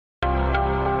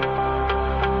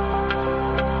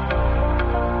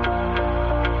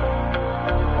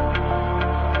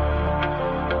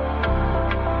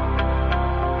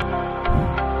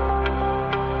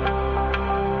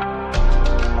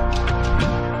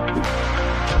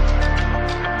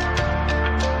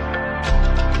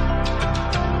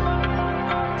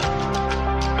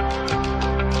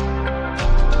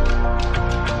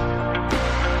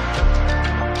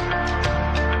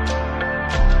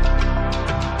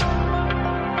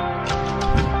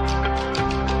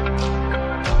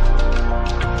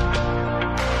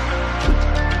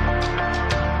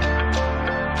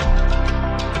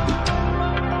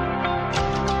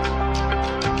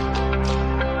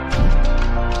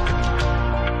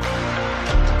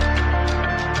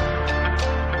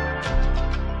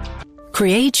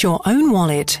Create your own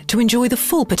wallet to enjoy the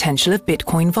full potential of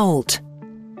Bitcoin Vault.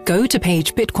 Go to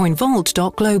page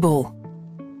bitcoinvault.global.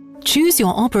 Choose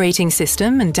your operating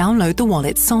system and download the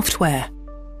wallet software.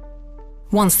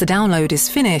 Once the download is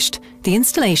finished, the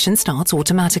installation starts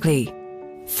automatically.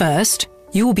 First,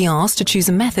 you will be asked to choose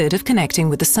a method of connecting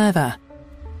with the server.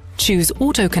 Choose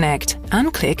Auto Connect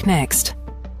and click Next.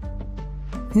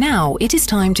 Now it is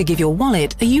time to give your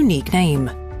wallet a unique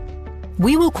name.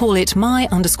 We will call it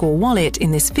my_wallet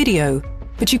in this video,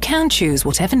 but you can choose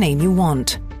whatever name you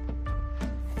want.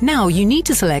 Now you need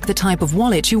to select the type of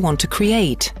wallet you want to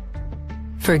create.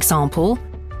 For example,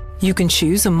 you can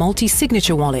choose a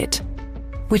multi-signature wallet,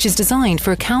 which is designed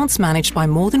for accounts managed by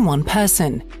more than one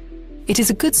person. It is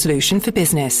a good solution for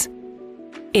business.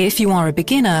 If you are a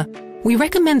beginner, we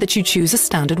recommend that you choose a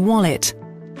standard wallet.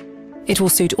 It will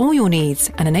suit all your needs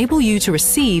and enable you to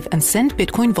receive and send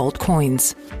Bitcoin Vault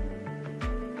coins.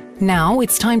 Now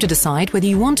it's time to decide whether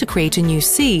you want to create a new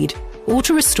seed or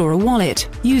to restore a wallet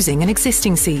using an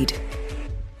existing seed.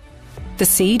 The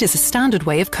seed is a standard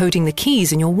way of coding the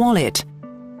keys in your wallet.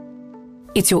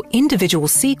 It's your individual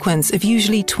sequence of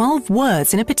usually 12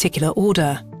 words in a particular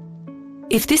order.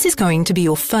 If this is going to be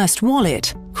your first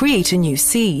wallet, create a new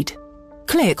seed.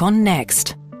 Click on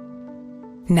Next.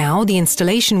 Now the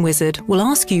installation wizard will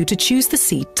ask you to choose the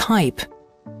seed type.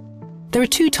 There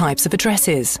are two types of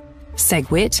addresses: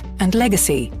 SegWit and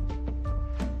Legacy.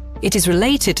 It is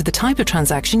related to the type of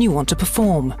transaction you want to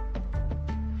perform.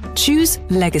 Choose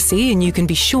Legacy and you can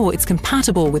be sure it's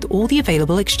compatible with all the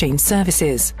available exchange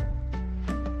services.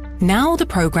 Now the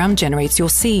program generates your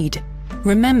seed.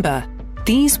 Remember,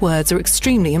 these words are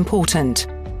extremely important.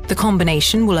 The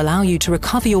combination will allow you to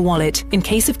recover your wallet in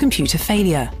case of computer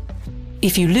failure.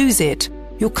 If you lose it,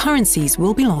 your currencies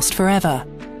will be lost forever.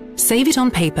 Save it on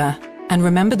paper and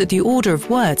remember that the order of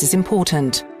words is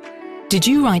important. Did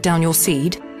you write down your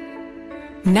seed?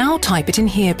 Now type it in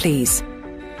here, please.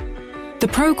 The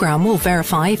program will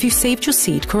verify if you saved your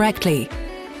seed correctly.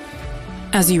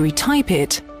 As you retype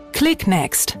it, click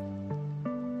Next.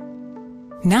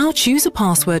 Now choose a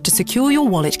password to secure your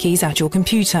wallet keys at your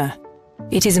computer.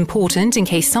 It is important in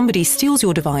case somebody steals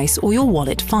your device or your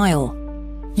wallet file.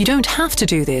 You don't have to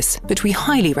do this, but we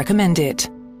highly recommend it.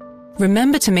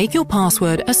 Remember to make your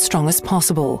password as strong as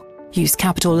possible. Use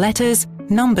capital letters,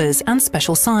 numbers, and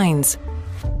special signs.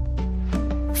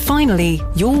 Finally,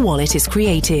 your wallet is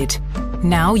created.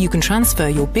 Now you can transfer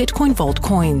your Bitcoin Vault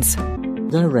coins.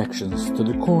 Directions to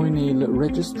the Coineal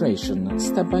registration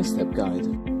step-by-step guide.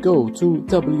 Go to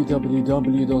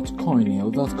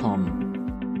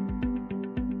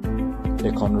www.coineal.com.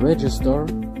 Click on Register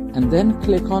and then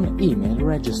click on Email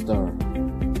Register.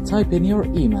 Type in your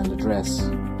email address.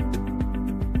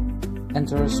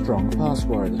 Enter a strong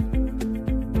password.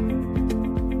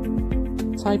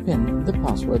 Type in the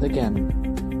password again.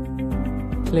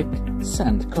 Click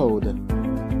Send Code.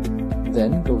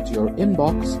 Then go to your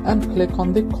inbox and click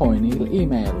on the Coineal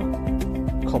email.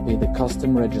 Copy the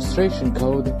custom registration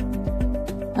code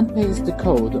and paste the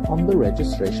code on the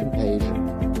registration page.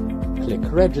 Click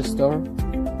Register.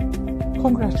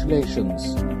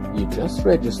 Congratulations, you just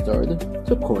registered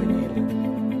to Coineal.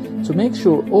 To make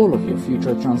sure all of your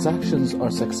future transactions are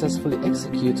successfully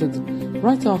executed,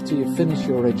 right after you finish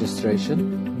your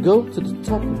registration, go to the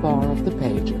top bar of the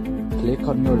page. Click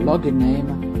on your login name,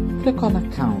 click on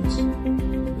Account.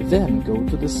 Then go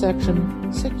to the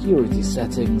section Security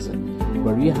Settings,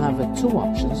 where you have two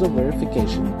options of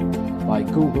verification, by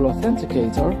Google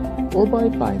Authenticator or by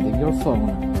binding your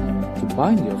phone. To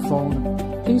bind your phone,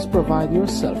 please provide your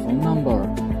cell phone number.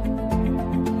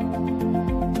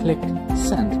 Click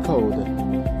Send Code.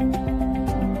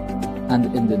 And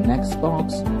in the next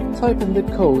box, type in the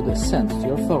code sent to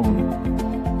your phone.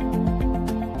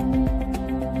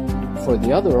 For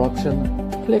the other option,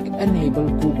 click Enable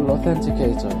Google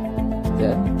Authenticator.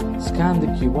 Then, scan the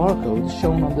QR code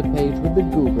shown on the page with the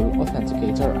Google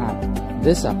Authenticator app.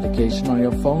 This application on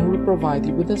your phone will provide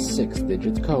you with a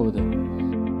 6-digit code.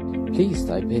 Please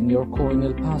type in your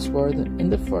Coineal password in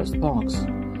the first box.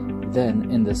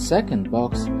 Then, in the second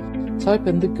box, type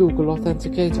in the Google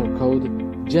Authenticator code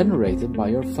generated by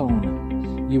your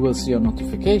phone. You will see a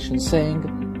notification saying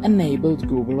Enabled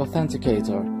Google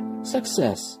Authenticator.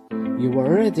 Success! You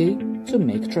are ready to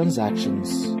make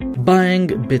transactions. Buying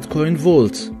Bitcoin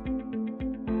Vault.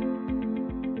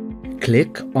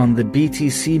 Click on the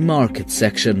BTC Market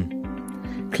section.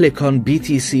 Click on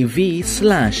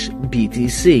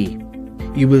BTCV/BTC.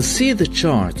 You will see the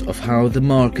chart of how the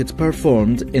market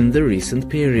performed in the recent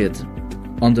period.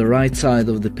 On the right side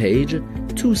of the page,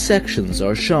 two sections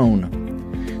are shown.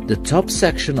 The top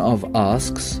section of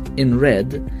Asks, in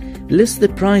red, list the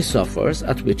price offers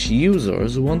at which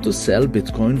users want to sell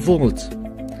Bitcoin Vault.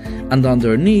 And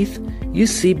underneath, you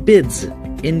see bids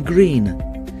in green.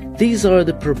 These are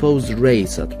the proposed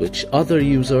rates at which other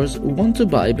users want to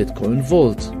buy Bitcoin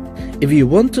Vault. If you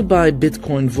want to buy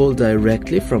Bitcoin Vault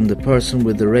directly from the person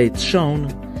with the rates shown,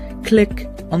 click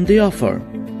on the offer,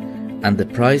 and the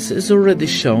price is already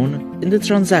shown in the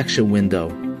transaction window.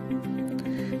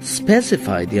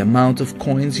 Specify the amount of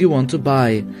coins you want to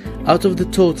buy out of the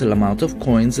total amount of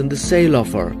coins in the sale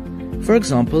offer, for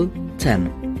example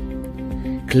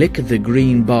 10. Click the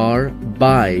green bar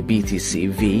Buy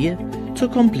BTC-V to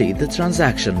complete the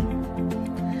transaction.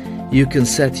 You can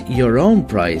set your own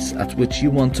price at which you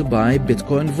want to buy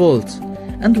Bitcoin Vault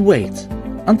and wait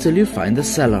until you find a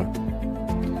seller.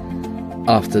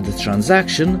 After the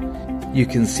transaction, you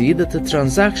can see that the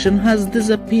transaction has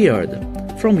disappeared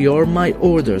from your My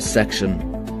Orders section.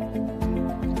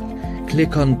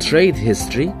 Click on Trade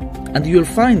History and you'll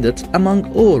find it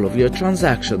among all of your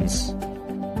transactions.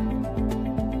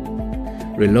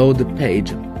 Reload the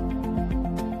page.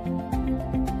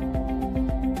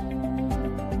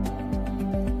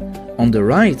 On the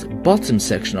right bottom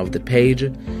section of the page,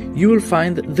 you will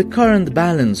find the current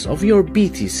balance of your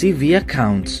BTC-V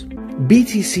account.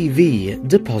 BTC-V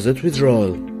Deposit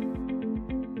Withdrawal.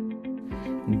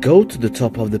 Go to the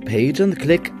top of the page and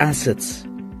click Assets.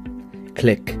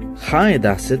 Click Hide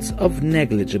Assets of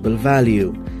Negligible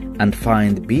Value and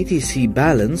find BTC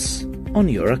balance on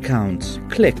your account.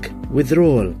 Click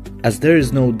Withdrawal. As there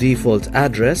is no default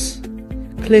address,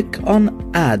 click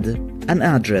on Add an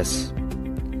Address.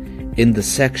 In the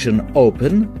section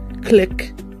Open,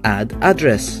 click Add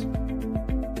Address.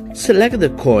 Select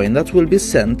the coin that will be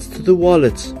sent to the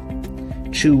wallet.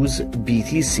 Choose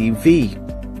BTC-V.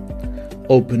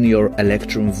 Open your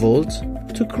Electrum Vault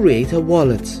to create a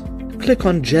wallet. Click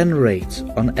on Generate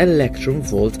on Electrum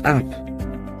Vault app.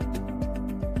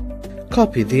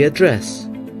 Copy the address.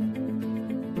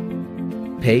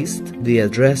 Paste the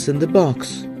address in the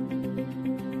box.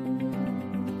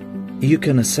 You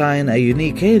can assign a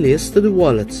unique alias to the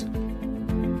wallet.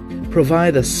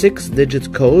 Provide a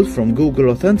 6-digit code from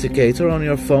Google Authenticator on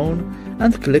your phone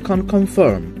and click on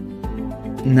Confirm.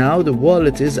 Now the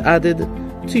wallet is added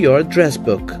to your address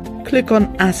book. Click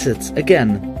on Assets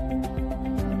again.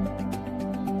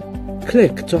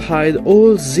 Click to hide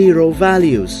all zero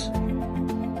values.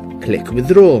 Click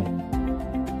Withdraw.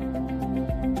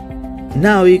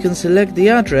 Now you can select the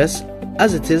address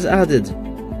as it is added.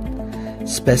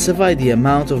 Specify the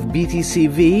amount of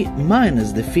BTC-V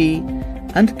minus the fee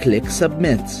and click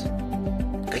Submit.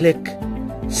 Click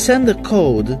Send a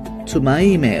code to my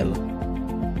email.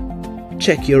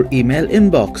 Check your email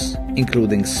inbox,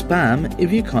 including spam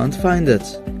if you can't find it.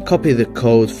 Copy the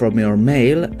code from your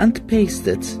mail and paste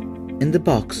it in the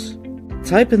box.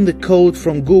 Type in the code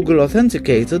from Google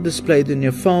Authenticator displayed in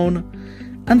your phone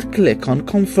and click on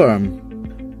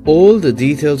Confirm. All the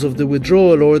details of the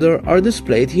withdrawal order are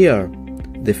displayed here.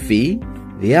 The fee,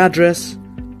 the address,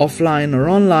 offline or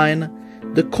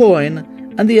online, the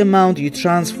coin and the amount you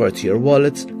transfer to your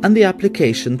wallet and the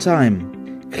application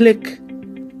time. Click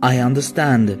I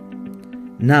understand.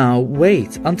 Now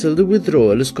wait until the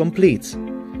withdrawal is complete.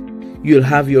 You'll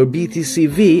have your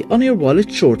BTC-V on your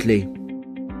wallet shortly.